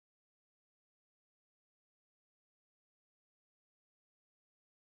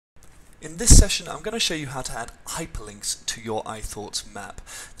In this session, I'm going to show you how to add hyperlinks to your iThoughts map.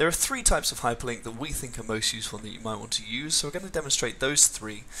 There are three types of hyperlink that we think are most useful and that you might want to use, so we're going to demonstrate those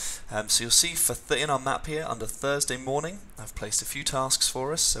three. So you'll see in our map here, under Thursday morning, I've placed a few tasks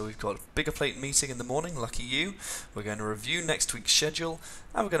for us. So we've got a Biggerplate meeting in the morning, lucky you. We're going to review next week's schedule,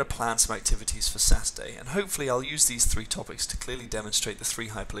 and we're going to plan some activities for Saturday. And hopefully I'll use these three topics to clearly demonstrate the three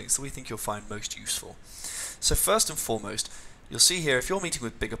hyperlinks that we think you'll find most useful. So first and foremost, you'll see here, if you're meeting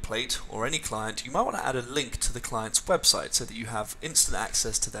with Biggerplate or any client, you might want to add a link to the client's website so that you have instant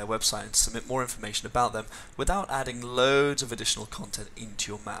access to their website and submit more information about them without adding loads of additional content into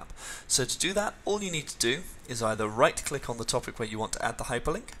your map. So to do that, all you need to do is either right-click on the topic where you want to add the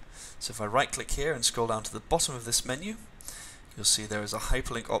hyperlink. So if I right-click here and scroll down to the bottom of this menu, you'll see there is a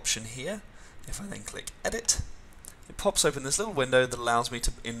hyperlink option here. If I then click Edit, it pops open this little window that allows me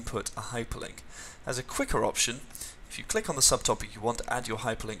to input a hyperlink. As a quicker option, if you click on the subtopic you want to add your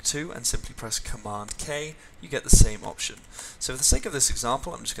hyperlink to and simply press Command K, you get the same option. So for the sake of this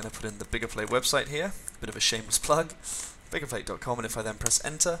example, I'm just going to put in the Biggerplate website here, a bit of a shameless plug, biggerplate.com, and if I then press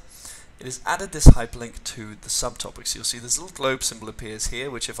Enter, it has added this hyperlink to the subtopic. So you'll see this little globe symbol appears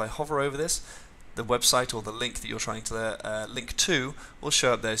here, which if I hover over this, the website or the link that you're trying to link to will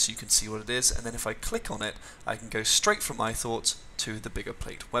show up there so you can see what it is, and then if I click on it, I can go straight from iThoughts to the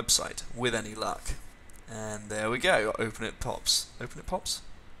Biggerplate website with any luck. And there we go, open it pops. Open it pops?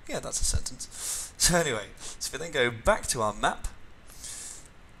 Yeah, that's a sentence. So anyway, so if we then go back to our map,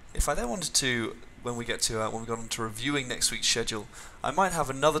 if I then wanted to, when we got on to reviewing next week's schedule, I might have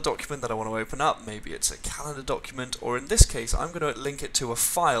another document that I want to open up. Maybe it's a calendar document, or in this case, I'm going to link it to a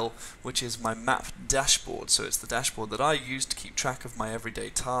file which is my map dashboard. So it's the dashboard that I use to keep track of my everyday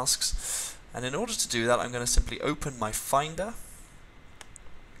tasks. And in order to do that, I'm going to simply open my Finder.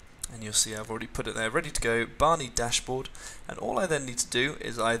 And you'll see I've already put it there, ready to go, Barney Dashboard, and all I then need to do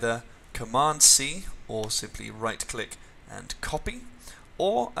is either Command C or simply right click and copy,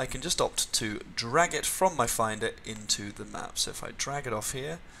 or I can just opt to drag it from my Finder into the map. So if I drag it off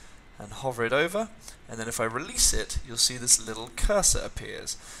here and hover it over, and then if I release it, you'll see this little cursor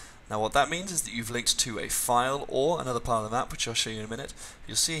appears. Now what that means is that you've linked to a file or another part of the map, which I'll show you in a minute.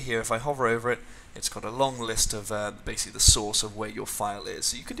 You'll see here, if I hover over it, it's got a long list of basically the source of where your file is.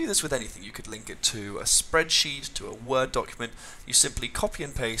 So you can do this with anything. You could link it to a spreadsheet, to a Word document. You simply copy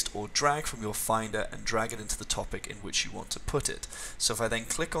and paste or drag from your Finder and drag it into the topic in which you want to put it. So if I then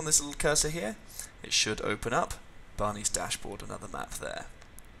click on this little cursor here, it should open up Barney's dashboard, another map there.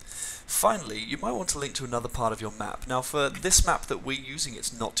 Finally, you might want to link to another part of your map. Now for this map that we're using,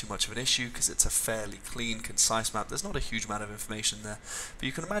 it's not too much of an issue because it's a fairly clean, concise map. There's not a huge amount of information there. But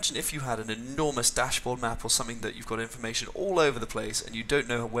you can imagine if you had an enormous dashboard map or something that you've got information all over the place and you don't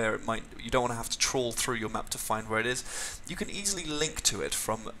know where it might, you don't want to have to trawl through your map to find where it is, you can easily link to it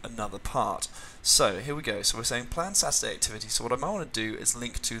from another part. So here we go. So we're saying plan Saturday activity. So what I might want to do is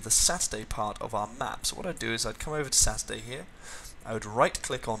link to the Saturday part of our map. So what I'd do is I'd come over to Saturday here. I would right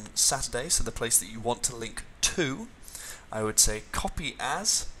click on Saturday, so the place that you want to link to. I would say copy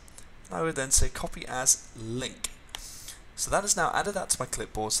as, and I would then say copy as link. So that has now added that to my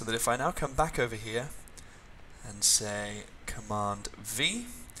clipboard, so that if I now come back over here and say Command V,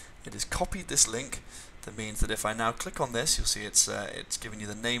 it has copied this link. That means that if I now click on this, you'll see it's given you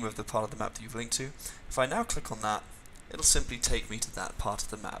the name of the part of the map that you've linked to. If I now click on that, it'll simply take me to that part of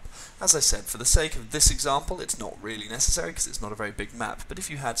the map. As I said, for the sake of this example, it's not really necessary because it's not a very big map, but if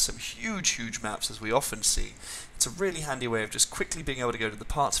you had some huge maps, as we often see, it's a really handy way of just quickly being able to go to the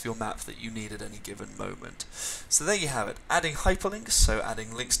parts of your map that you need at any given moment. So there you have it, adding hyperlinks, so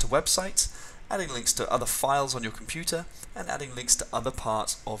adding links to websites, adding links to other files on your computer, and adding links to other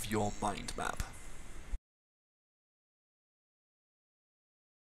parts of your mind map.